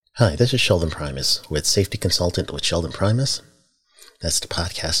Hi, this is Sheldon Primus with Safety Consultant with Sheldon Primus. That's the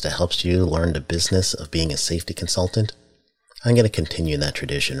podcast that helps you learn the business of being a safety consultant. I'm going to continue that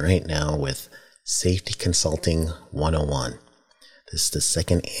tradition right now with Safety Consulting 101. This is the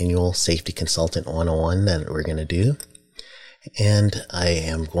second annual Safety Consultant 101 that we're going to do. And I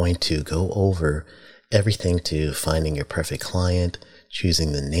am going to go over everything to finding your perfect client,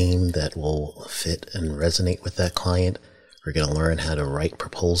 choosing the name that will fit and resonate with that client. We're going to learn how to write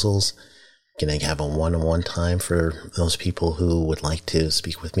proposals. Going to have a one-on-one time for those people who would like to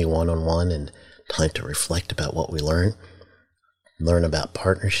speak with me one-on-one and time to reflect about what we learn. Learn about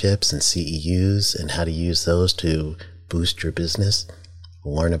partnerships and CEUs and how to use those to boost your business.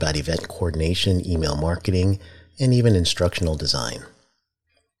 We'll learn about event coordination, email marketing, and even instructional design.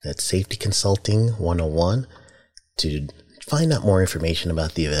 That's Safety Consulting 101. To find out more information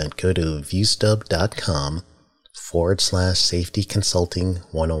about the event, go to viewstub.com/Safety Consulting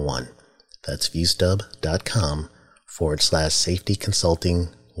 101. That's viewstub.com/Safety Consulting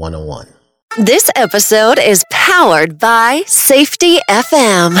 101. This episode is powered by Safety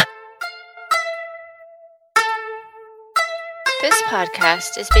FM. This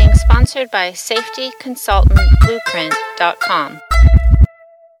podcast is being sponsored by SafetyConsultantBlueprint.com.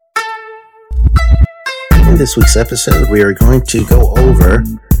 In this week's episode, we are going to go over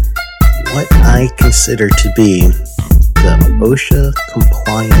what I consider to be the OSHA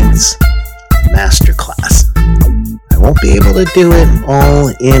Compliance Masterclass. I won't be able to do it all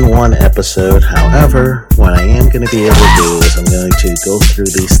in one episode. However, what I am going to be able to do is I'm going to go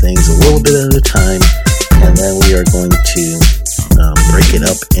through these things a little bit at a time, and then we are going to break it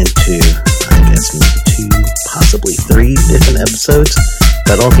up into, I guess, maybe 2, possibly 3 different episodes.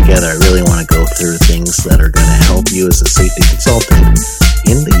 But altogether, I really want to go through things that are going to help you as a safety consultant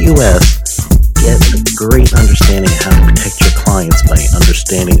in the U.S. get a great understanding of how to protect your clients by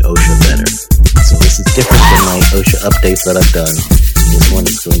understanding OSHA better. So this is different than my OSHA updates that I've done. This one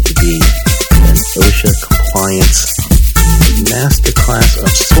is going to be an OSHA compliance masterclass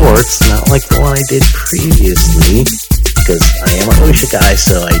of sorts, not like the one I did previously, because I am an OSHA guy,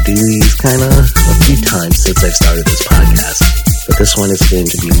 so I do these kind of a few times since I've started this podcast. But this one is going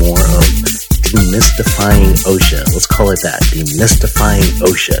to be more of demystifying OSHA. Let's call it that, demystifying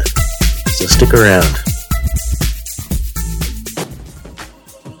OSHA. So stick around.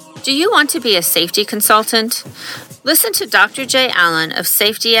 Do you want to be a safety consultant? Listen to Dr. Jay Allen of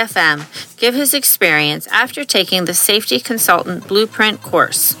Safety FM give his experience after taking the Safety Consultant Blueprint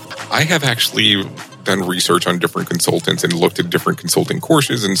course. I have actually done research on different consultants and looked at different consulting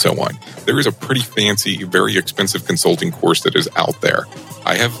courses and so on. There is a pretty fancy, very expensive consulting course that is out there.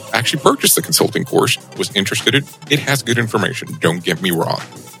 I have actually purchased the consulting course, was interested in it. It has good information, don't get me wrong.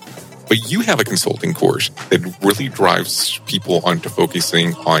 But you have a consulting course that really drives people onto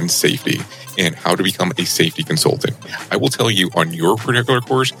focusing on safety and how to become a safety consultant. I will tell you, on your particular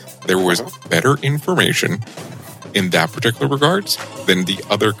course, there was better information in that particular regards than the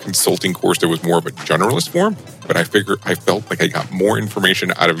other consulting course that was more of a generalist form. But I felt like I got more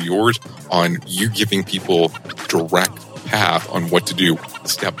information out of yours on you giving people direct path on what to do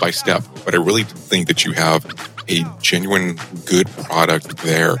step by step. But I really think that you have a genuine good product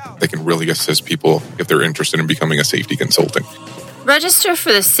there that can really assist people if they're interested in becoming a safety consultant. Register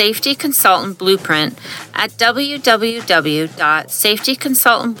for the Safety Consultant Blueprint at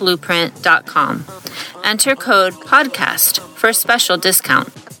www.safetyconsultantblueprint.com. Enter code PODCAST for a special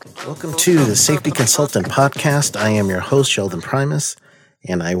discount. Welcome to the Safety Consultant Podcast. I am your host, Sheldon Primus,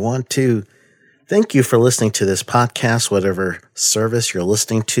 and I want to thank you for listening to this podcast, whatever service you're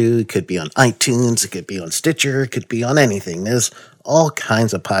listening to. It could be on iTunes, it could be on Stitcher, it could be on anything. There's all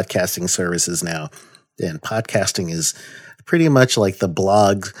kinds of podcasting services now, and podcasting is pretty much like the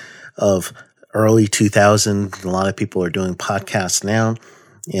blog of early 2000. A lot of people are doing podcasts now,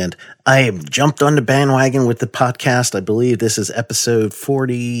 and I jumped on the bandwagon with the podcast. I believe this is episode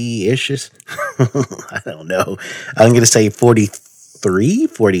 40-ish. I don't know. I'm going to say 43,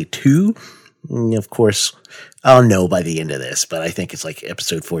 42. Of course, I'll know by the end of this, but I think it's like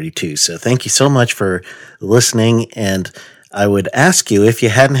episode 42. So thank you so much for listening, and I would ask you, if you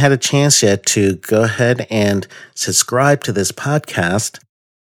hadn't had a chance yet, to go ahead and subscribe to this podcast.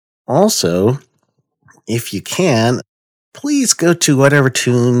 Also, if you can, please go to whatever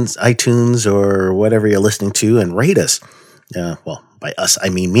iTunes or whatever you're listening to and rate us. Well, by us, I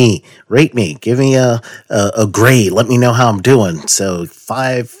mean me. Rate me. Give me a grade. Let me know how I'm doing. So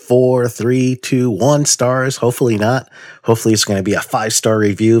 5, 4, 3, 2, 1 stars. Hopefully not. Hopefully it's going to be a 5-star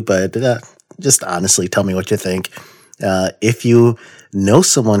review, but just honestly tell me what you think. If you know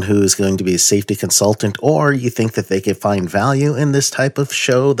someone who is going to be a safety consultant, or you think that they could find value in this type of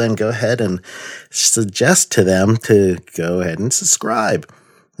show, then go ahead and suggest to them to go ahead and subscribe.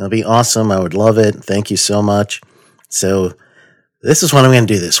 That'll be awesome. I would love it. Thank you so much. So this is what I'm going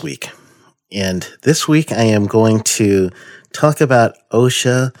to do this week. And this week I am going to talk about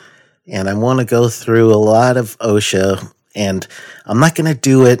OSHA, and I want to go through a lot of OSHA, and I'm not going to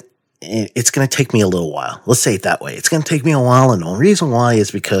do it. It's going to take me a little while. Let's say it that way. It's going to take me a while, and the reason why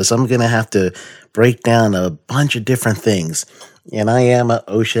is because I'm going to have to break down a bunch of different things. And I am an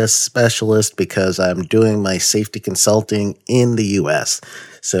OSHA specialist because I'm doing my safety consulting in the U.S.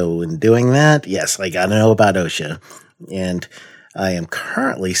 So in doing that, yes, I got to know about OSHA. And I am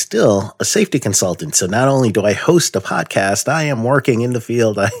currently still a safety consultant. So not only do I host a podcast, I am working in the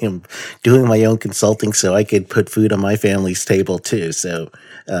field. I am doing my own consulting so I could put food on my family's table too. So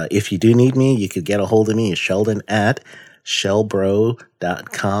if you do need me, you could get a hold of me at Sheldon at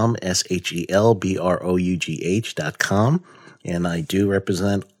shelbrough.com, SHELBROUGH.com. And I do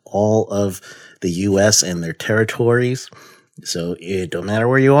represent all of the U.S. and their territories. So it don't matter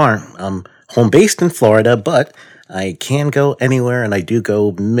where you are. I'm home based in Florida, but I can go anywhere, and I do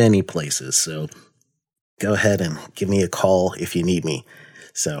go many places. So go ahead and give me a call if you need me.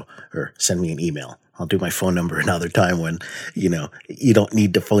 So, or send me an email. I'll do my phone number another time when, you don't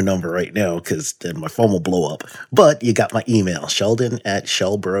need the phone number right now because then my phone will blow up. But you got my email, Sheldon at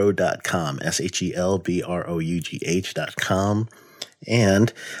shelbrough.com, SHELBROUGH.com.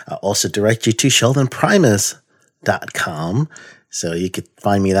 And I'll also direct you to sheldonprimus.com. So you could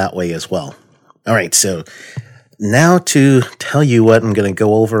find me that way as well. All right. So now to tell you what I'm going to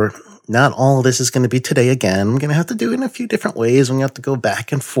go over. Not all of this is going to be today again. I'm going to have to do it in a few different ways. I'm going to have to go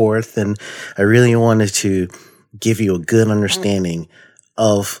back and forth. And I really wanted to give you a good understanding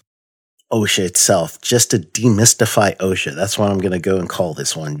of OSHA itself, just to demystify OSHA. That's what I'm going to go and call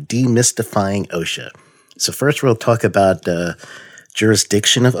this one, Demystifying OSHA. So first we'll talk about the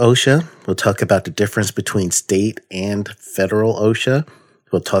jurisdiction of OSHA. We'll talk about the difference between state and federal OSHA.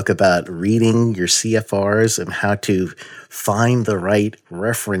 We'll talk about reading your CFRs and how to find the right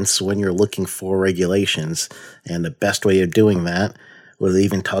reference when you're looking for regulations and the best way of doing that. We'll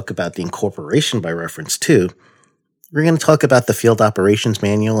even talk about the incorporation by reference too. We're going to talk about the Field Operations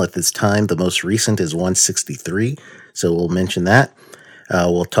Manual. At this time, the most recent is 163, so we'll mention that.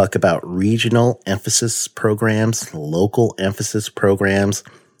 We'll talk about regional emphasis programs, local emphasis programs,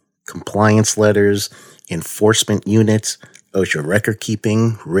 compliance letters, enforcement units, OSHA record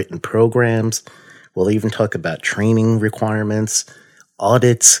keeping, written programs. We'll even talk about training requirements,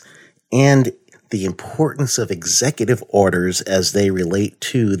 audits, and the importance of executive orders as they relate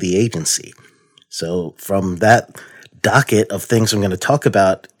to the agency. So from that docket of things I'm going to talk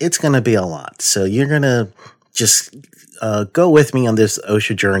about, it's going to be a lot. So you're going to just go with me on this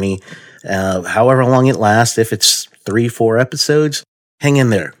OSHA journey, however long it lasts. If it's 3-4 episodes, hang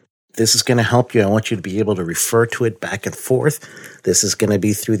in there. This is going to help you. I want you to be able to refer to it back and forth. This is going to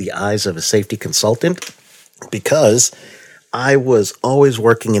be through the eyes of a safety consultant because I was always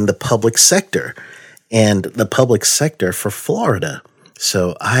working in the public sector and the public sector for Florida.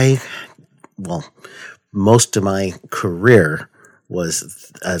 So most of my career was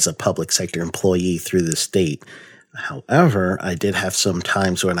as a public sector employee through the state. However, I did have some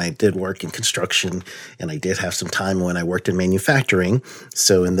times when I did work in construction, and I did have some time when I worked in manufacturing.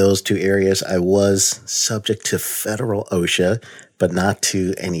 So in those two areas, I was subject to federal OSHA, but not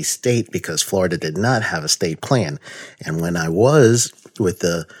to any state because Florida did not have a state plan. And when I was with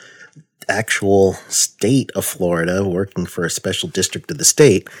the actual state of Florida, working for a special district of the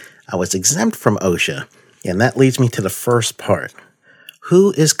state, I was exempt from OSHA. And that leads me to the first part.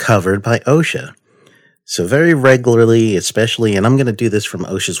 Who is covered by OSHA? So very regularly, especially, and I'm going to do this from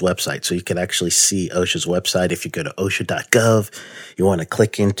OSHA's website, so you can actually see OSHA's website. If you go to OSHA.gov, you want to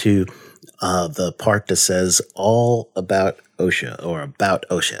click into the part that says all about OSHA or about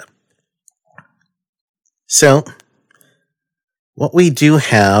OSHA. So what we do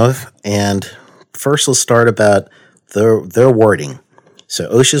have, and first we'll start about their wording. So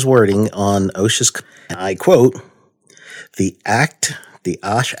OSHA's wording on OSHA's, I quote, the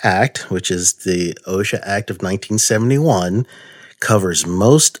OSH Act, which is the OSHA Act of 1971, covers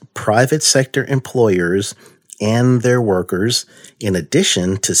most private sector employers and their workers, in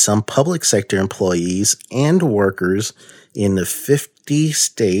addition to some public sector employees and workers in the 50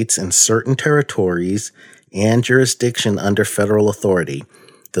 states and certain territories and jurisdiction under federal authority.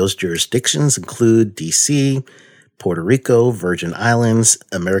 Those jurisdictions include D.C., Puerto Rico, Virgin Islands,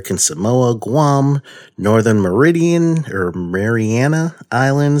 American Samoa, Guam, Northern Mariana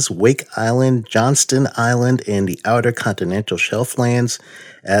Islands, Wake Island, Johnston Island, and the Outer Continental Shelf Lands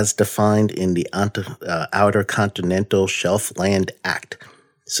as defined in the Outer Continental Shelf Land Act.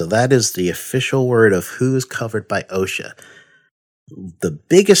 So that is the official word of who is covered by OSHA. The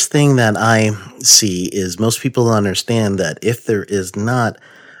biggest thing that I see is most people understand that if there is not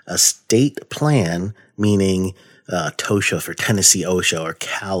a state plan, meaning TOSHA for Tennessee OSHA or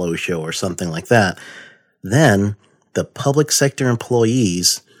Cal OSHA or something like that, then the public sector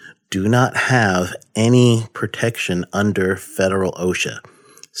employees do not have any protection under federal OSHA.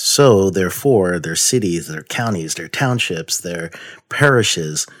 So therefore, their cities, their counties, their townships, their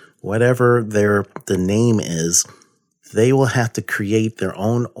parishes, whatever the name is, they will have to create their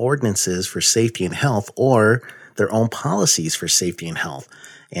own ordinances for safety and health or their own policies for safety and health.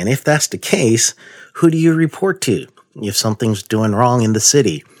 And if that's the case, who do you report to if something's doing wrong in the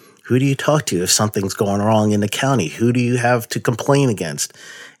city? Who do you talk to if something's going wrong in the county? Who do you have to complain against?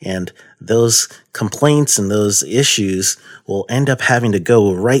 And those complaints and those issues will end up having to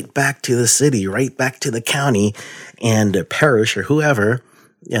go right back to the city, right back to the county and the parish or whoever,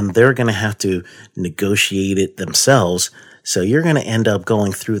 and they're going to have to negotiate it themselves. So you're going to end up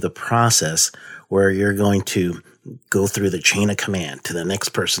going through the process where you're going to go through the chain of command to the next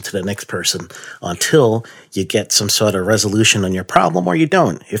person until you get some sort of resolution on your problem, or you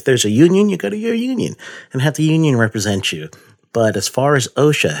don't. If there's a union, you go to your union and have the union represent you. But as far as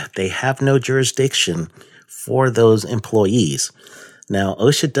OSHA, they have no jurisdiction for those employees. Now,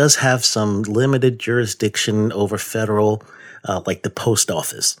 OSHA does have some limited jurisdiction over federal, like the post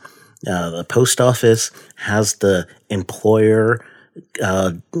office. The post office has the employer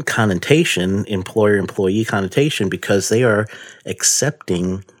employer-employee connotation, because they are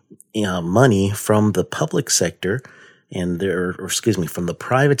accepting money from the public sector and from the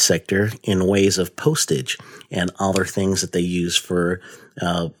private sector in ways of postage and other things that they use for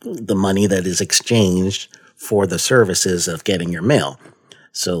the money that is exchanged for the services of getting your mail.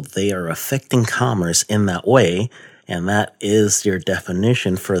 So they are affecting commerce in that way. And that is your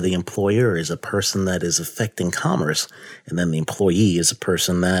definition for the employer, is a person that is affecting commerce. And then the employee is a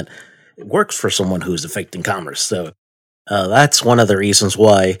person that works for someone who's affecting commerce. So that's one of the reasons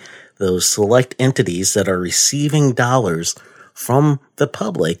why those select entities that are receiving dollars from the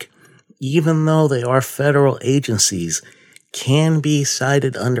public, even though they are federal agencies, can be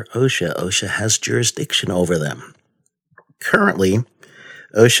cited under OSHA. OSHA has jurisdiction over them. Currently,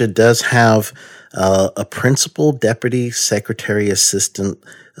 OSHA does have a principal deputy secretary assistant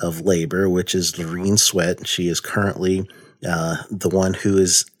of labor, which is Lorene Sweat. She is currently the one who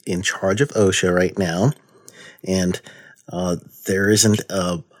is in charge of OSHA right now. And there isn't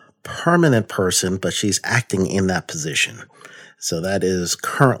a permanent person, but she's acting in that position. So that is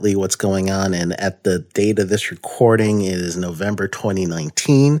currently what's going on. And at the date of this recording, it is November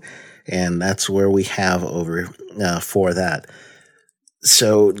 2019. And that's where we have over for that.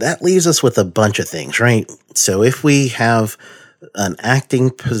 So that leaves us with a bunch of things, right? So if we have an acting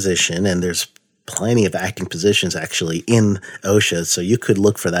position, and there's plenty of acting positions actually in OSHA, so you could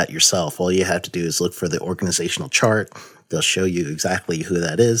look for that yourself. All you have to do is look for the organizational chart. They'll show you exactly who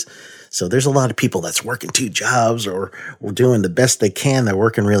that is. So there's a lot of people that's working two jobs or doing the best they can. They're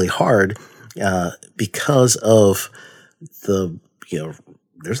working really hard because of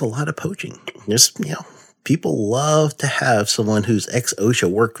there's a lot of poaching. People love to have someone who's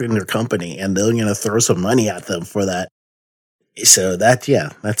ex-OSHA work in their company, and they're going to throw some money at them for that. So that's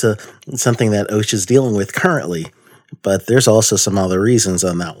something that OSHA is dealing with currently. But there's also some other reasons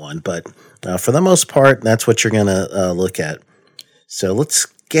on that one. But for the most part, that's what you're going to look at. So let's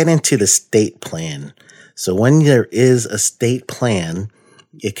get into the state plan. So when there is a state plan,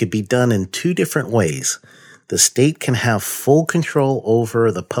 it could be done in two different ways. The state can have full control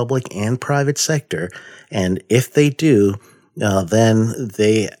over the public and private sector, and if they do, then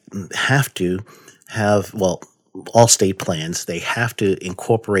they have to have, all state plans, they have to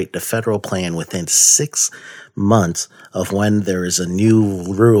incorporate the federal plan within 6 months of when there is a new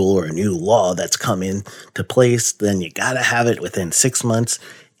rule or a new law that's come into place. Then you got to have it within 6 months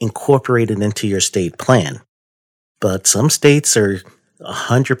incorporated into your state plan. But some states are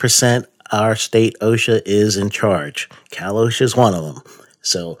 100%. Our state OSHA is in charge. Cal OSHA is one of them.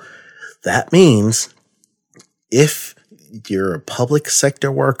 So that means if you're a public sector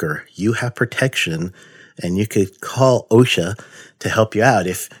worker, you have protection, and you could call OSHA to help you out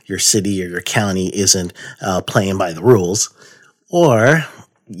if your city or your county isn't playing by the rules. Or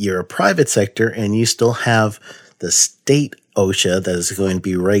you're a private sector and you still have the state OSHA that is going to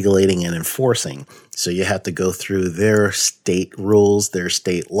be regulating and enforcing. So you have to go through their state rules, their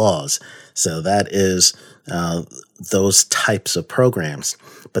state laws. So that is those types of programs.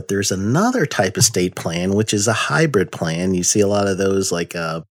 But there's another type of state plan, which is a hybrid plan. You see a lot of those, like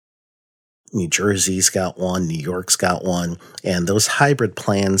New Jersey's got one, New York's got one. And those hybrid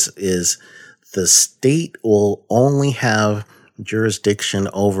plans is the state will only have jurisdiction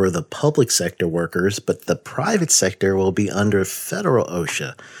over the public sector workers, but the private sector will be under federal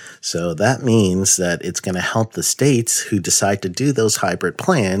OSHA. So that means that it's going to help the states who decide to do those hybrid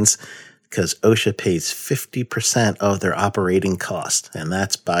plans, because OSHA pays 50% of their operating cost, and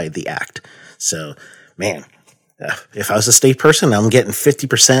that's by the act. So, man, if I was a state person, I'm getting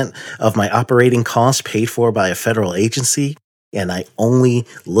 50% of my operating costs paid for by a federal agency, and I only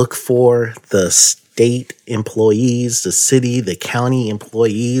look for the state employees, the city, the county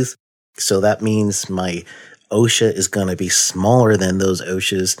employees. So that means my OSHA is going to be smaller than those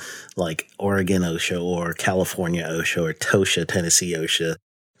OSHAs like Oregon OSHA or California OSHA or TOSHA, Tennessee OSHA.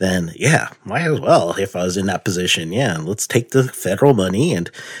 Then, yeah, might as well, if I was in that position, let's take the federal money and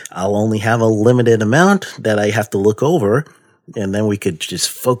I'll only have a limited amount that I have to look over. And then we could just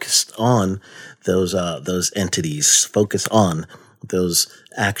focus on those entities, focus on those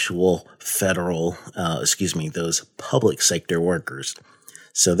actual federal, those public sector workers.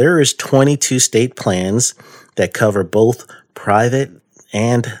 So there is 22 state plans that cover both private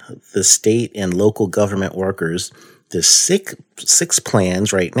and the state and local government workers. There's six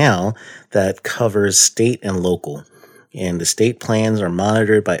plans right now that covers state and local. And the state plans are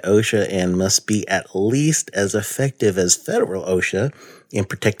monitored by OSHA and must be at least as effective as federal OSHA in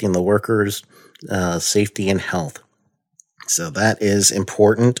protecting the workers' safety and health. So that is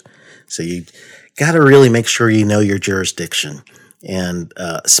important. So you got to really make sure you know your jurisdiction, and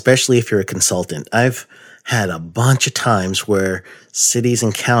especially if you're a consultant. I've had a bunch of times where cities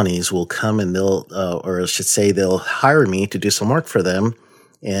and counties will come and they'll hire me to do some work for them.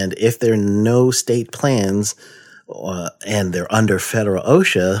 And if there are no state plans and they're under federal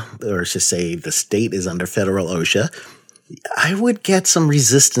OSHA, or I should say the state is under federal OSHA, I would get some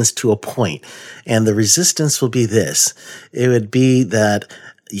resistance to a point. And the resistance will be this. It would be that,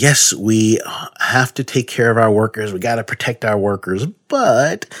 yes, we have to take care of our workers. We got to protect our workers,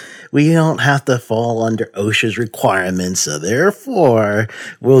 but we don't have to fall under OSHA's requirements. So therefore,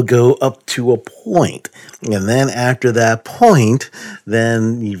 we'll go up to a point. And then after that point,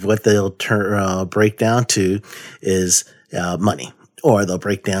 then what they'll break down to is money. Or they'll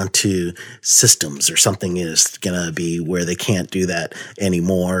break down to systems, or something is going to be where they can't do that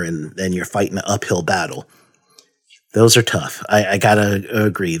anymore. And then you're fighting an uphill battle. Those are tough. I got to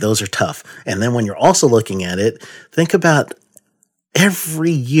agree. Those are tough. And then when you're also looking at it, think about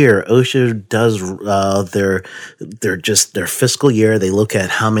every year OSHA does their fiscal year. They look at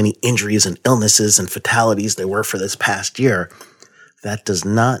how many injuries and illnesses and fatalities there were for this past year. That does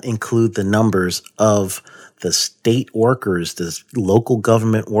not include the numbers of the state workers, the local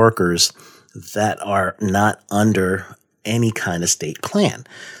government workers that are not under any kind of state plan.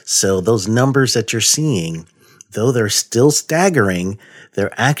 So those numbers that you're seeing, though they're still staggering,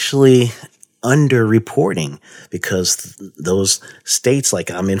 they're actually underreporting, because those states,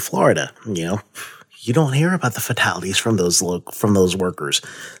 like I'm in Florida, you don't hear about the fatalities from those workers.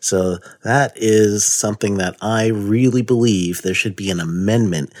 So that is something that I really believe there should be an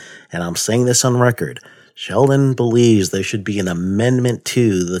amendment, and I'm saying this on record. Sheldon believes there should be an amendment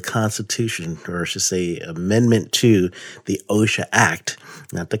to the Constitution, or I should say amendment to the OSHA Act,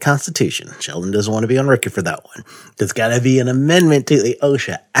 not the Constitution. Sheldon doesn't want to be on record for that one. There's got to be an amendment to the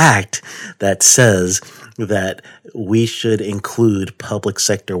OSHA Act that says that we should include public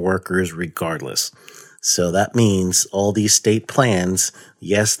sector workers regardless. So that means all these state plans,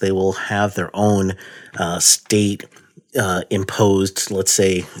 yes, they will have their own state imposed. Let's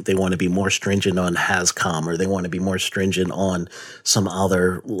say they want to be more stringent on HAZCOM, or they want to be more stringent on some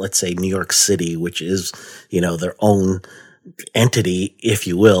other, let's say New York City, which is, their own entity, if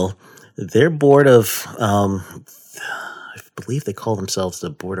you will. Their board of, I believe they call themselves the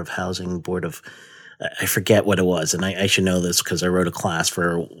Board of Housing, I forget what it was, and I should know this because I wrote a class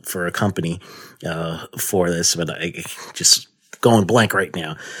for a company for this, but I just going blank right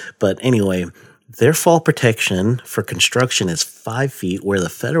now. But anyway, their fall protection for construction is 5 feet, where the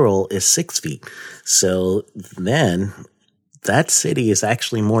federal is 6 feet. So then that city is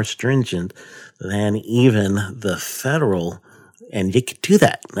actually more stringent than even the federal, and you could do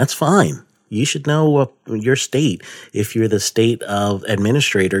that. That's fine. You should know your state. If you're the state of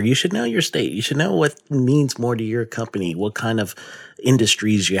administrator, you should know your state. You should know what means more to your company, what kind of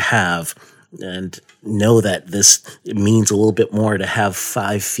industries you have, and know that this means a little bit more to have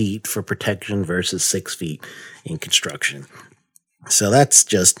 5 feet for protection versus 6 feet in construction. So that's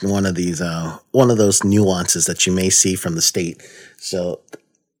just one of those nuances that you may see from the state. So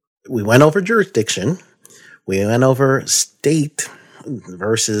we went over jurisdiction, we went over state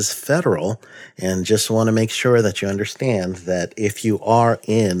versus federal, and just want to make sure that you understand that if you are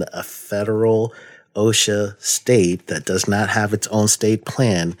in a federal OSHA state that does not have its own state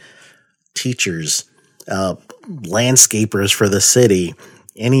plan, teachers, landscapers for the city,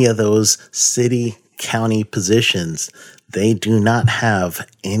 any of those city, county positions, they do not have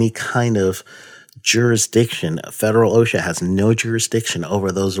any kind of jurisdiction. Federal OSHA has no jurisdiction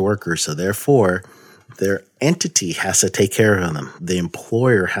over those workers, so therefore their entity has to take care of them. The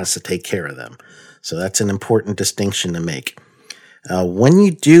employer has to take care of them. So that's an important distinction to make. When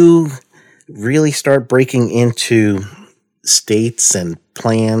you do really start breaking into states and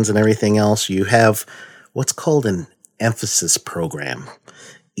plans and everything else, you have what's called an emphasis program.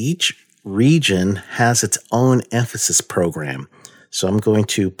 Each region has its own emphasis program. So I'm going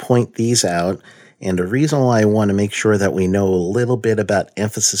to point these out. And the reason why I want to make sure that we know a little bit about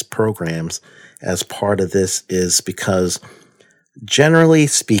emphasis programs as part of this is because, generally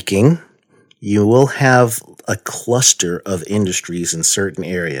speaking, you will have a cluster of industries in certain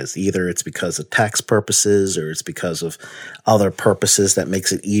areas. Either it's because of tax purposes or it's because of other purposes that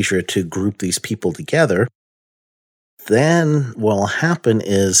makes it easier to group these people together. Then what will happen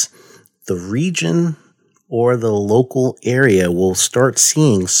is the region or the local area will start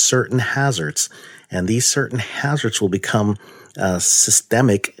seeing certain hazards, and these certain hazards will become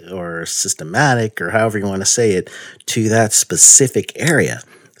systemic or systematic, or however you want to say it, to that specific area.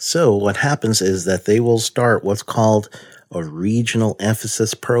 So what happens is that they will start what's called a regional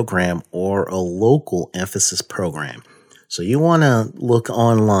emphasis program or a local emphasis program. So you want to look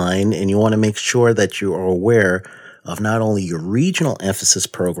online and you want to make sure that you are aware of not only your regional emphasis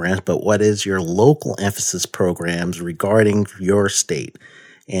programs, but what is your local emphasis programs regarding your state.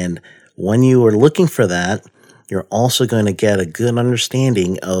 And when you are looking for that, you're also going to get a good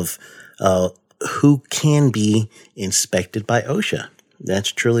understanding of who can be inspected by OSHA.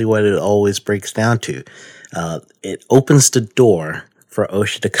 That's truly what it always breaks down to. It opens the door for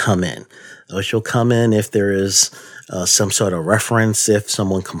OSHA to come in. OSHA will come in if there is some sort of reference, if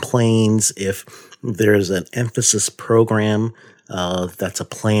someone complains, if there's an emphasis program that's a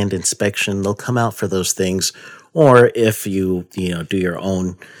planned inspection, they'll come out for those things. Or if you do your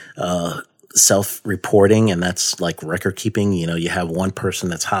own self-reporting, and that's like record keeping. You have one person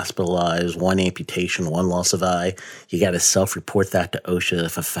that's hospitalized, one amputation, one loss of eye. You got to self-report that to OSHA.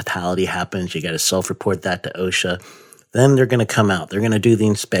 If a fatality happens, you got to self-report that to OSHA. Then they're going to come out. They're going to do the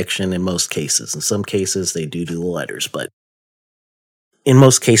inspection in most cases. In some cases, they do the letters, but in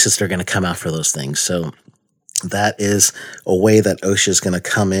most cases, they're going to come out for those things. So that is a way that OSHA is going to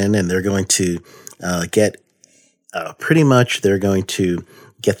come in, and they're going to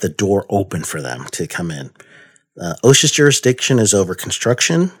get the door open for them to come in. OSHA's jurisdiction is over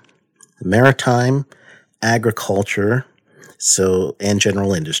construction, maritime, agriculture, and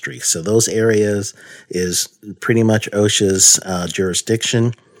general industry. So those areas is pretty much OSHA's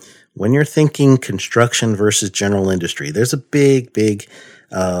jurisdiction. When you're thinking construction versus general industry, there's a big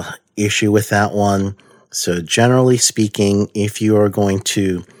issue with that one. So generally speaking, if you are going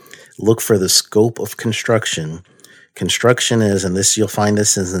to look for the scope of construction is, and this you'll find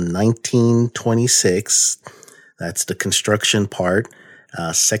this is in 1926. That's the construction part,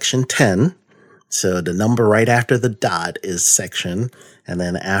 section 10. So the number right after the dot is section, and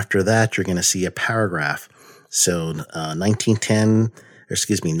then after that you're going to see a paragraph. So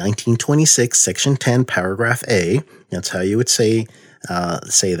 1926, section 10, paragraph A. That's how you would say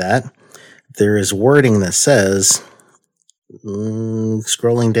that. There is wording that says,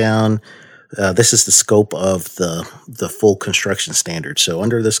 scrolling down. This is the scope of the full construction standard. So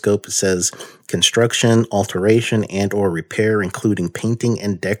under the scope, it says construction, alteration, and or repair, including painting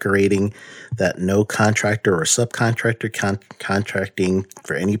and decorating, that no contractor or subcontractor contracting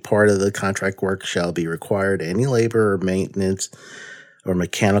for any part of the contract work shall be required any labor or maintenance or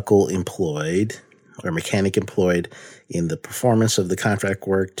mechanic employed in the performance of the contract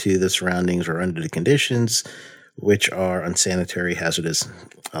work to the surroundings or under the conditions which are unsanitary, hazardous.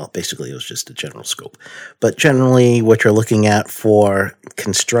 Well, basically, it was just a general scope. But generally, what you're looking at for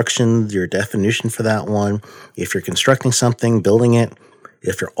construction, your definition for that one, if you're constructing something, building it,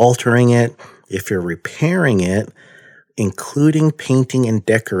 if you're altering it, if you're repairing it, including painting and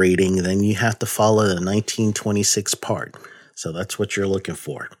decorating, then you have to follow the 1926 part. So that's what you're looking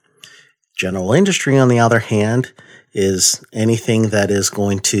for. General industry, on the other hand, is anything that is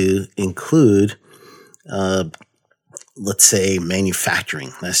going to include, let's say,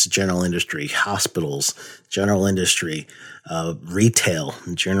 manufacturing. That's general industry. Hospitals, general industry. Retail,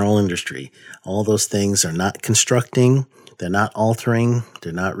 general industry. All those things are not constructing. They're not altering.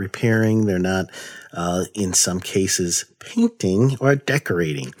 They're not repairing. They're not, in some cases, painting or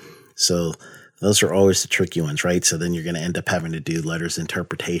decorating. So those are always the tricky ones, right? So then you're going to end up having to do letters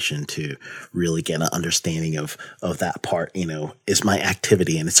interpretation to really get an understanding of that part, is my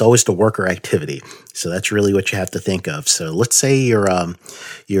activity. And it's always the worker activity. So that's really what you have to think of. So let's say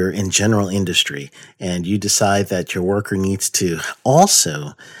you're in general industry and you decide that your worker needs to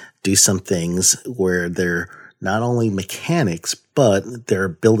also do some things where they're not only mechanics, but they're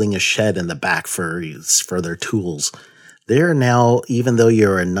building a shed in the back for their tools. They're now, even though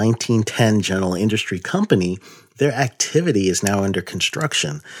you're a 1910 general industry company, their activity is now under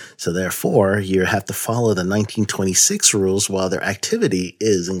construction. So therefore, you have to follow the 1926 rules while their activity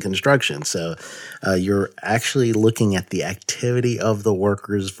is in construction. So you're actually looking at the activity of the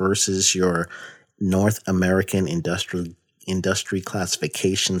workers versus your North American Industry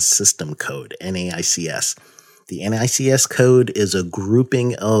Classification System Code, NAICS. The NAICS code is a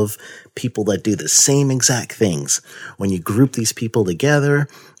grouping of people that do the same exact things. When you group these people together,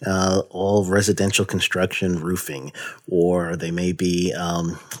 all residential construction, roofing, or they may be,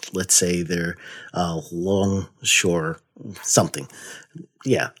 let's say they're longshore something.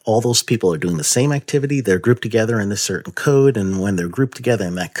 Yeah, all those people are doing the same activity. They're grouped together in this certain code, and when they're grouped together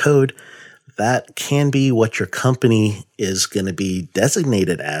in that code, that can be what your company is going to be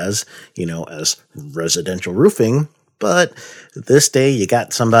designated as, as residential roofing. But this day you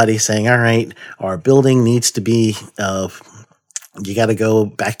got somebody saying, all right, our building needs to be, you got to go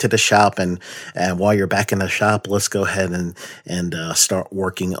back to the shop. And while you're back in the shop, let's go ahead and start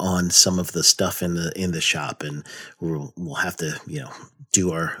working on some of the stuff in the shop. And we'll have to,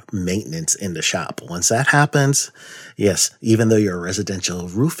 do our maintenance in the shop. Once that happens, yes, even though you're a residential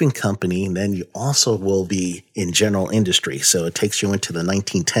roofing company, then you also will be in general industry. So it takes you into the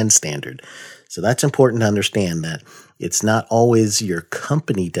 1910 standard. So that's important to understand, that it's not always your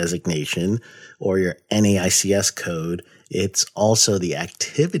company designation or your NAICS code. It's also the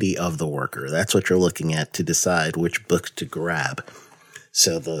activity of the worker. That's what you're looking at to decide which book to grab.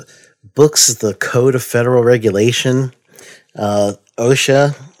 So the books, the Code of Federal Regulation,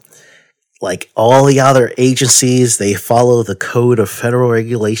 OSHA, like all the other agencies, they follow the Code of Federal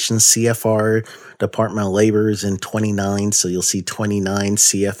Regulations, CFR. Department of Labor is in 29, so you'll see 29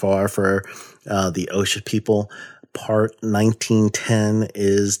 CFR for the OSHA people. Part 1910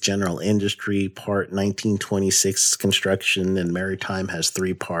 is general industry. Part 1926 is construction, and maritime has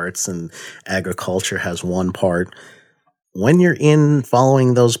 3 parts, and agriculture has 1 part. When you're in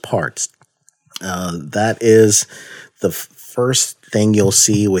following those parts, that is the first thing you'll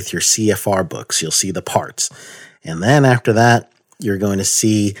see with your CFR books. You'll see the parts. And then after that, you're going to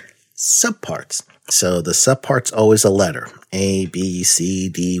see subparts. So the subpart's always a letter. A, B, C,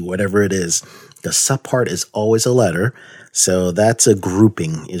 D, whatever it is. The subpart is always a letter. So that's a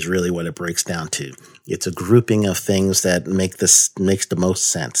grouping is really what it breaks down to. It's a grouping of things that makes the most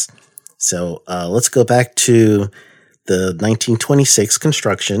sense. So let's go back to the 1926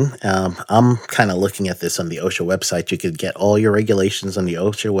 construction. I'm kind of looking at this on the OSHA website. You could get all your regulations on the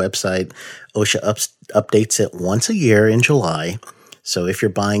OSHA website. OSHA updates it once a year in July. So if you're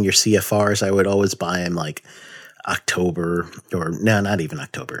buying your CFRs, I would always buy them like October, or no, not even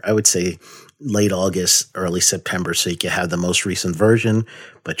October. I would say late August, early September, so you can have the most recent version.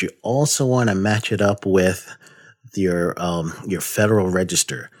 But you also want to match it up with your Federal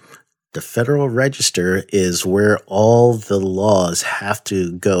Register. The Federal Register is where all the laws have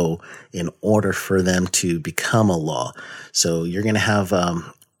to go in order for them to become a law. So you're going to have,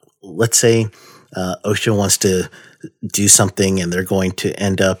 let's say, OSHA wants to do something and they're going to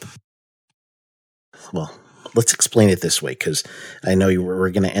end up, well, let's explain it this way, because I know we're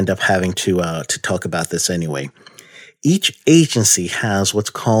going to end up having to talk about this anyway. Each agency has what's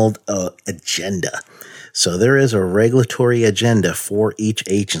called an agenda. So there is a regulatory agenda for each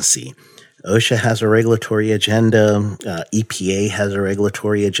agency. OSHA has a regulatory agenda. EPA has a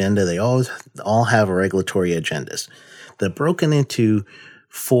regulatory agenda. They all have regulatory agendas. They're broken into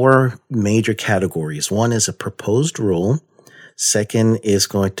 4 major categories. One is a proposed rule. Second is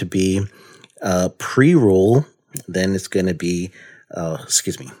going to be pre-rule. Then it's going to be, it's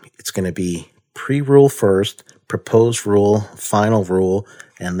going to be pre-rule first, proposed rule, final rule,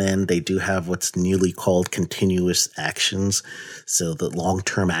 and then they do have what's newly called continuous actions. So the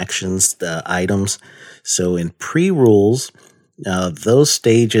long-term actions, the items. So in pre-rules, Those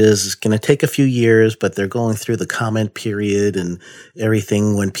stages is going to take a few years, but they're going through the comment period and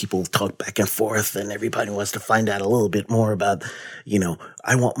everything when people talk back and forth and everybody wants to find out a little bit more about,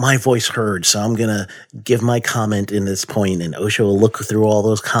 I want my voice heard. So I'm going to give my comment in this point, and OSHA will look through all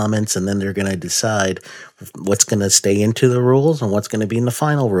those comments, and then they're going to decide what's going to stay into the rules and what's going to be in the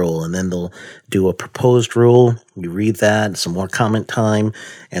final rule. And then they'll do a proposed rule. You read that, some more comment time,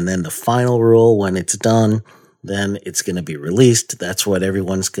 and then the final rule, when it's done, then it's going to be released. That's what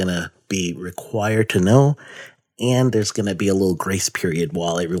everyone's going to be required to know. And there's going to be a little grace period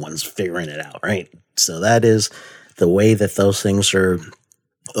while everyone's figuring it out, right? So that is the way that those things are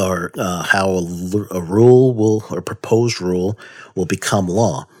how a rule will, or proposed rule will become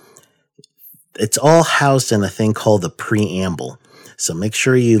law. It's all housed in a thing called the preamble. So make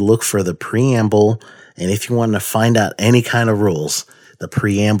sure you look for the preamble. And if you want to find out any kind of rules, the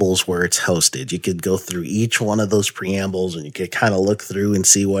preambles where it's hosted. You could go through each one of those preambles and you could kind of look through and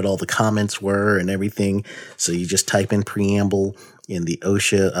see what all the comments were and everything. So you just type in preamble in the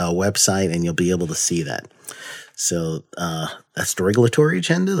OSHA website and you'll be able to see that. So that's the regulatory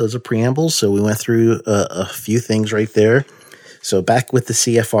agenda. Those are preambles. So we went through a few things right there. So back with the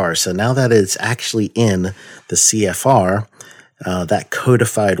CFR. So now that it's actually in the CFR, that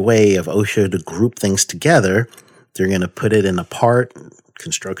codified way of OSHA to group things together, they're going to put it in a part,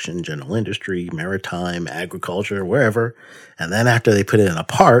 construction, general industry, maritime, agriculture, wherever. And then after they put it in a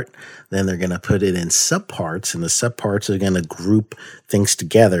part, then they're going to put it in subparts. And the subparts are going to group things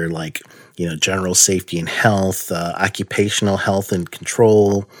together like, general safety and health, occupational health and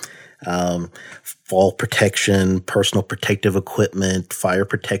control, fall protection, personal protective equipment, fire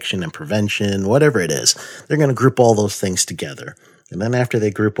protection and prevention, whatever it is. They're going to group all those things together. And then after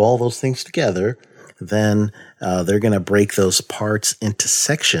they group all those things together, then they're going to break those parts into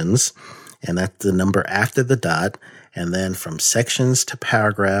sections, and that's the number after the dot, and then from sections to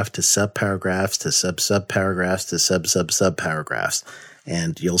paragraph to subparagraphs to sub-subparagraphs to sub-sub-subparagraphs.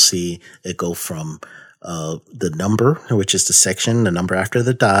 And you'll see it go from the number, which is the section, the number after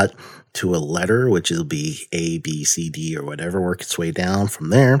the dot, to a letter, which will be A, B, C, D, or whatever, work its way down from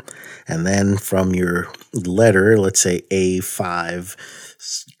there. And then from your letter, let's say A5,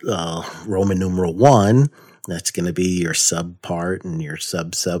 Roman numeral 1, that's going to be your subpart and your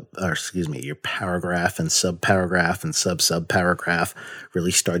your paragraph and subparagraph and sub-subparagraph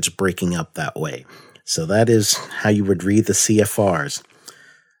really starts breaking up that way. So that is how you would read the CFRs.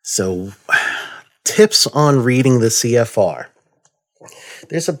 So tips on reading the CFR.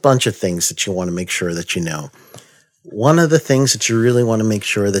 There's a bunch of things that you want to make sure that you know. One of the things that you really want to make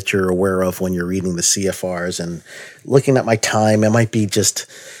sure that you're aware of when you're reading the CFRs, and looking at my time, it might be just,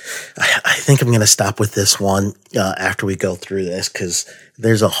 I think I'm going to stop with this one after we go through this, because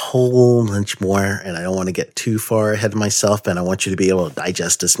there's a whole bunch more, and I don't want to get too far ahead of myself, and I want you to be able to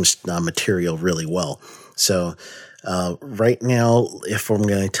digest this material really well. So right now, if I'm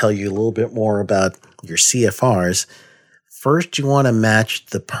going to tell you a little bit more about your CFRs, first, you want to match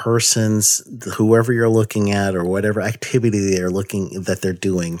the person's, whoever you're looking at or whatever activity that they're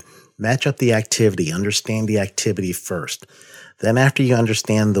doing. Match up the activity. Understand the activity first. Then after you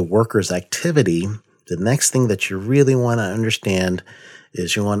understand the worker's activity, the next thing that you really want to understand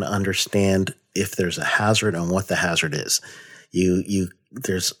is you want to understand if there's a hazard and what the hazard is.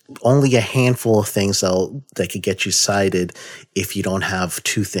 There's only a handful of things that could get you cited if you don't have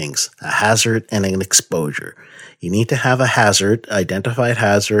two things, a hazard and an exposure. You need to have a hazard, identified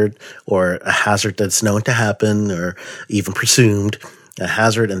hazard, or a hazard that's known to happen or even presumed, a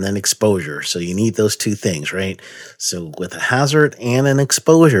hazard and then exposure. So you need those two things, right? So with a hazard and an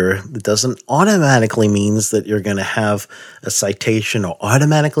exposure, it doesn't automatically means that you're going to have a citation or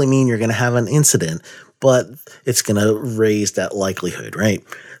automatically mean you're going to have an incident, but it's going to raise that likelihood, right?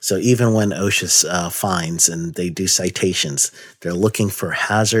 So even when OSHA finds and they do citations, they're looking for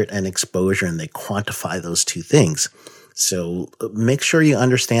hazard and exposure, and they quantify those two things. So make sure you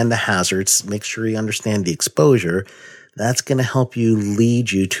understand the hazards, make sure you understand the exposure. That's going to help you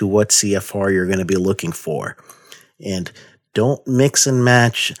lead you to what CFR you're going to be looking for. And don't mix and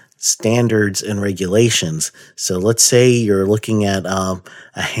match standards and regulations. So let's say you're looking at a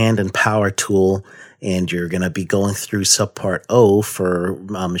hand and power tool, and you're going to be going through subpart O for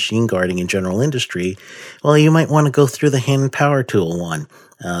machine guarding in general industry. Well, you might want to go through the hand and power tool one.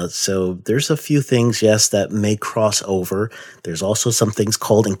 So there's a few things, yes, that may cross over. There's also some things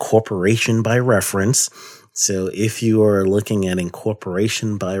called incorporation by reference. So if you are looking at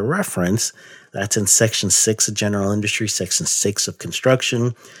incorporation by reference, that's in Section 6 of General Industry, Section 6 of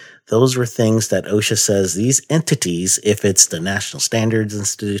Construction. Those were things that OSHA says these entities, if it's the National Standards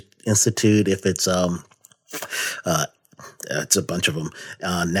Institute, if it's It's a bunch of them.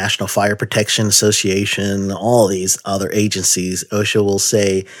 National Fire Protection Association, all these other agencies, OSHA will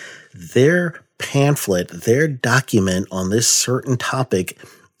say their pamphlet, their document on this certain topic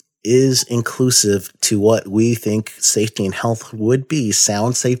is inclusive to what we think safety and health would be,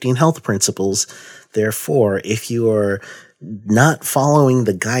 sound safety and health principles. Therefore, if you are not following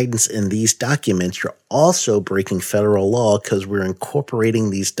the guidance in these documents, you're also breaking federal law because we're incorporating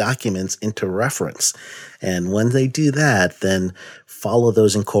these documents into reference. And when they do that, then follow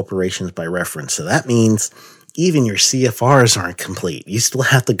those incorporations by reference. So that means even your CFRs aren't complete. You still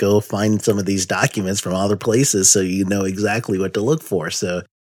have to go find some of these documents from other places so you know exactly what to look for. So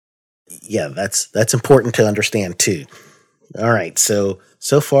yeah, that's important to understand too. All right, so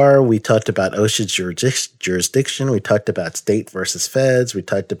far we talked about OSHA's jurisdiction, we talked about state versus feds, we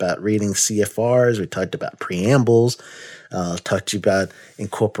talked about reading CFRs, we talked about preambles, talked about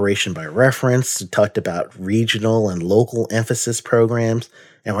incorporation by reference, we talked about regional and local emphasis programs,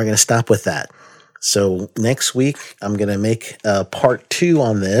 and we're going to stop with that. So next week, I'm going to make part 2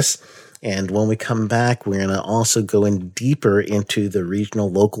 on this. And when we come back, we're going to also go in deeper into the regional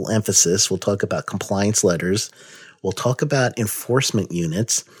local emphasis. We'll talk about compliance letters. We'll talk about enforcement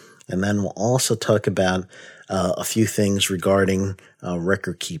units. And then we'll also talk about a few things regarding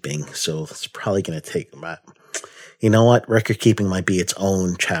record keeping. So it's probably going to take about, you know what? Record keeping might be its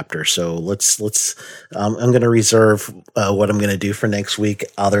own chapter. So I'm going to reserve what I'm going to do for next week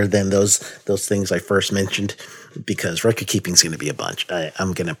other than those things I first mentioned, because record keeping is going to be a bunch.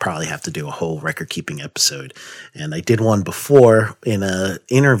 I'm going to probably have to do a whole record keeping episode. And I did one before in an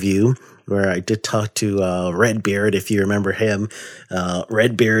interview where I did talk to Redbeard, if you remember him.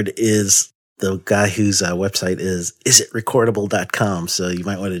 Redbeard is the guy whose website is isitrecordable.com. So you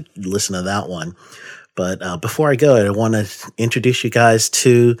might want to listen to that one. But before I go, I want to introduce you guys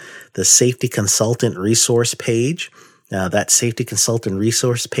to the Safety Consultant Resource page. That Safety Consultant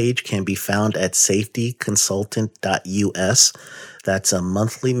Resource page can be found at safetyconsultant.us. That's a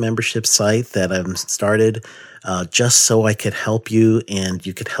monthly membership site that I've started just so I could help you and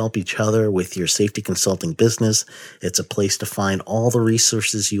you could help each other with your safety consulting business. It's a place to find all the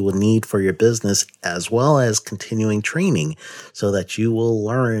resources you will need for your business, as well as continuing training so that you will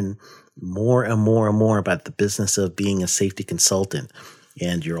learn more and more and more about the business of being a safety consultant.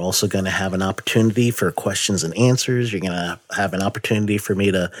 And you're also going to have an opportunity for questions and answers. You're going to have an opportunity for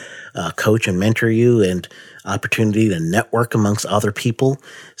me to coach and mentor you, and opportunity to network amongst other people.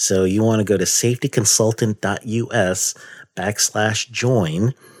 So you want to go to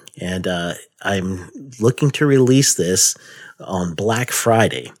safetyconsultant.us/join. And I'm looking to release this on Black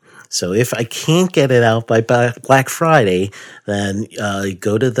Friday. So if I can't get it out by Black Friday, then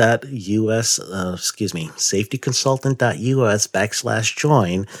go to that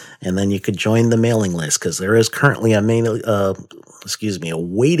safetyconsultant.us/join, and then you could join the mailing list, because there is currently a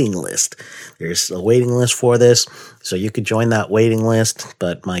waiting list. There's a waiting list for this, so you could join that waiting list.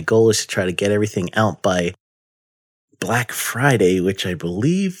 But my goal is to try to get everything out by Black Friday, which I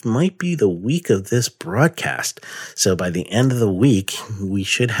believe might be the week of this broadcast. So by the end of the week, we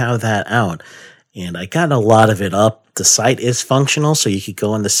should have that out. And I got a lot of it up. The site is functional, so you could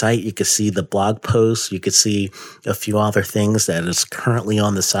go on the site, you could see the blog posts, you could see a few other things that is currently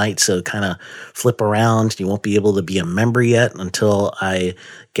on the site. So kind of flip around. You won't be able to be a member yet until I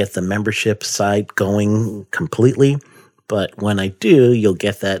get the membership site going completely. But when I do, you'll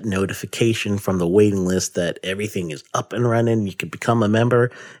get that notification from the waiting list that everything is up and running. You could become a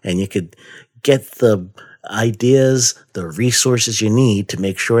member and you could get the ideas, the resources you need to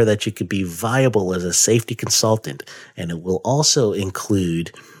make sure that you could be viable as a safety consultant. And it will also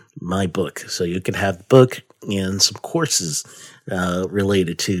include my book. So you can have the book and some courses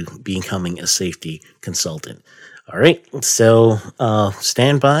related to becoming a safety consultant. All right. So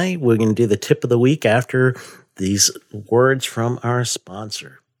stand by. We're going to do the tip of the week after these words from our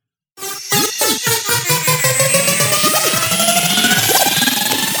sponsor.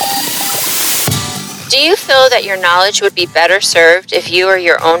 Do you feel that your knowledge would be better served if you were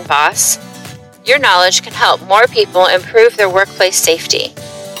your own boss? Your knowledge can help more people improve their workplace safety.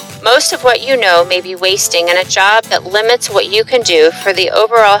 Most of what you know may be wasting in a job that limits what you can do for the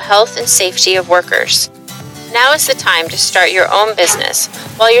overall health and safety of workers. Now is the time to start your own business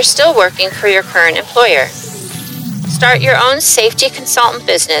while you're still working for your current employer. Start your own safety consultant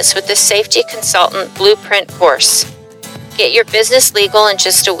business with the Safety Consultant Blueprint course. Get your business legal in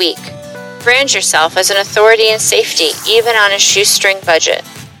just a week. Brand yourself as an authority in safety, even on a shoestring budget.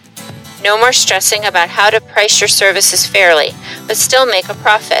 No more stressing about how to price your services fairly, but still make a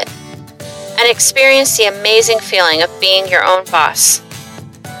profit. And experience the amazing feeling of being your own boss.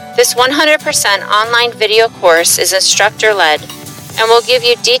 This 100% online video course is instructor-led and will give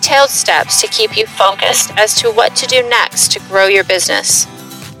you detailed steps to keep you focused as to what to do next to grow your business.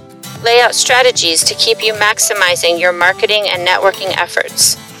 Lay out strategies to keep you maximizing your marketing and networking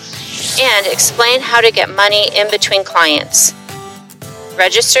efforts, and explain how to get money in between clients.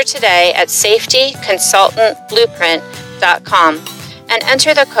 Register today at safetyconsultantblueprint.com and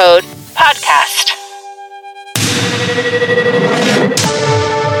enter the code PODCAST.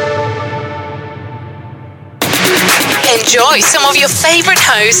 Enjoy some of your favorite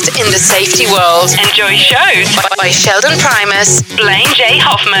hosts in the safety world. Enjoy shows by Sheldon Primus, Blaine J.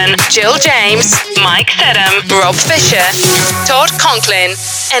 Hoffman, Jill James, Mike Stedham, Rob Fisher, Todd Conklin,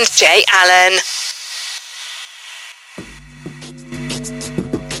 and Jay Allen.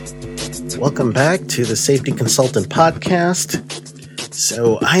 Welcome back to the Safety Consultant Podcast.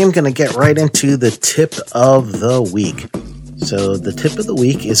 So I am going to get right into the tip of the week. So the tip of the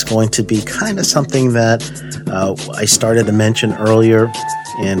week is going to be kind of something that I started to mention earlier.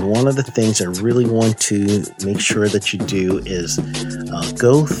 And one of the things I really want to make sure that you do is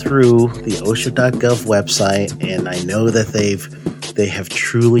go through the OSHA.gov website. And I know that they have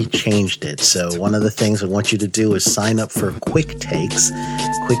truly changed it. So one of the things I want you to do is sign up for Quick Takes.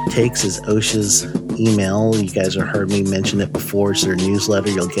 Quick Takes is OSHA's email. You guys have heard me mention it before. It's their newsletter.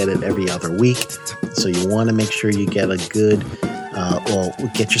 You'll get it every other week. So you want to make sure you get a good,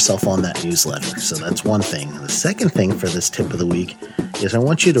 get yourself on that newsletter. So that's one thing. The second thing for this tip of the week is I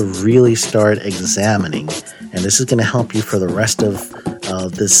want you to really start examining, and this is going to help you for the rest of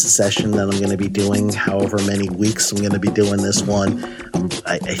this session that I'm going to be doing, however many weeks I'm going to be doing this one.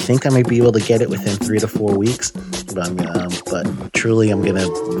 I think I might be able to get it within 3 to 4 weeks, but truly I'm going to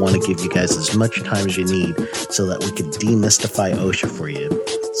want to give you guys as much time as you need so that we can demystify OSHA for you.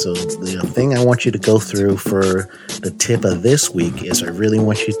 So the thing I want you to go through for the tip of this week is I really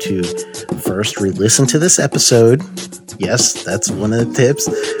want you to first re-listen to this episode. Yes, that's one of the tips,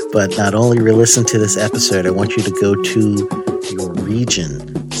 but not only re-listen to this episode, I want you to go to your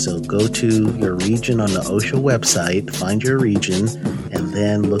region. So go to your region on the OSHA website, find your region, and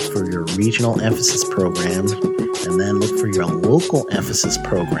then look for your regional emphasis programs, and then look for your local emphasis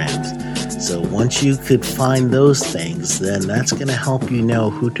programs. So once you could find those things, then that's going to help you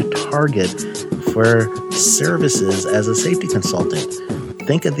know who to target for services as a safety consultant.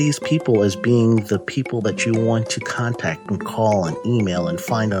 Think of these people as being the people that you want to contact and call and email and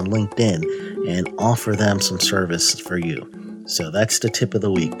find on LinkedIn and offer them some service for you. So that's the tip of the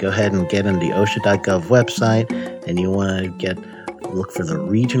week. Go ahead and get in the OSHA.gov website, and you want to look for the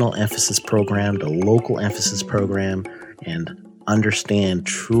regional emphasis program, the local emphasis program, and understand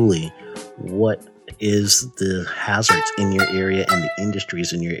truly what is the hazards in your area and the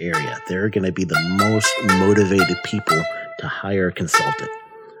industries in your area. They're going to be the most motivated people to hire a consultant.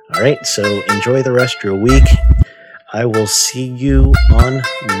 All right, so enjoy the rest of your week. I will see you on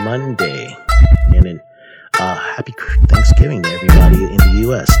Monday. And happy Thanksgiving to everybody in the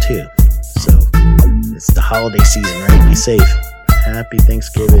U.S. too. So it's the holiday season, right? Be safe. Happy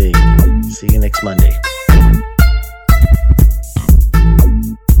Thanksgiving. See you next Monday.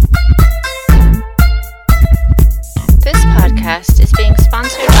 This podcast is being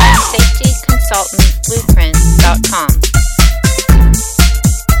sponsored by safetyconsultantblueprint.com.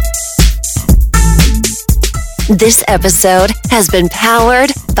 This episode has been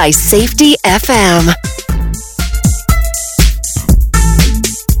powered by Safety FM.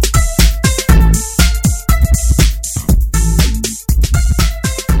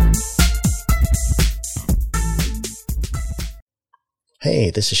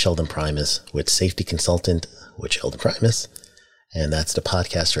 Hey, this is Sheldon Primus with Safety Consultant with Sheldon Primus, and that's the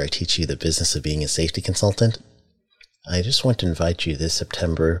podcast where I teach you the business of being a safety consultant. I just want to invite you this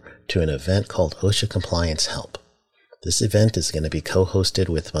September to an event called OSHA Compliance Help. This event is going to be co-hosted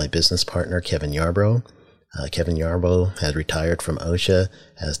with my business partner, Kevin Yarbrough. Kevin Yarbrough has retired from OSHA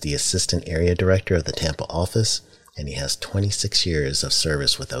as the Assistant Area Director of the Tampa office, and he has 26 years of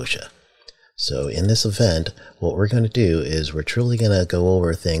service with OSHA. So in this event, what we're going to do is we're truly going to go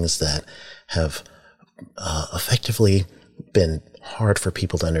over things that have effectively been hard for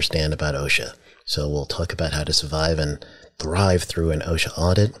people to understand about OSHA. So we'll talk about how to survive and thrive through an OSHA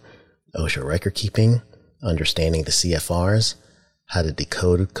audit, OSHA record keeping, understanding the CFRs, how to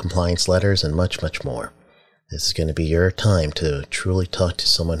decode compliance letters, and much, much more. This is going to be your time to truly talk to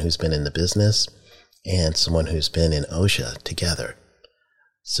someone who's been in the business and someone who's been in OSHA together.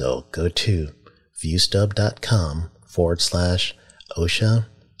 So go to viewstub.com/OSHA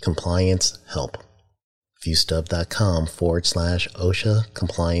compliance help. viewstub.com/OSHA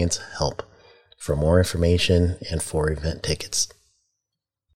compliance help for more information and for event tickets.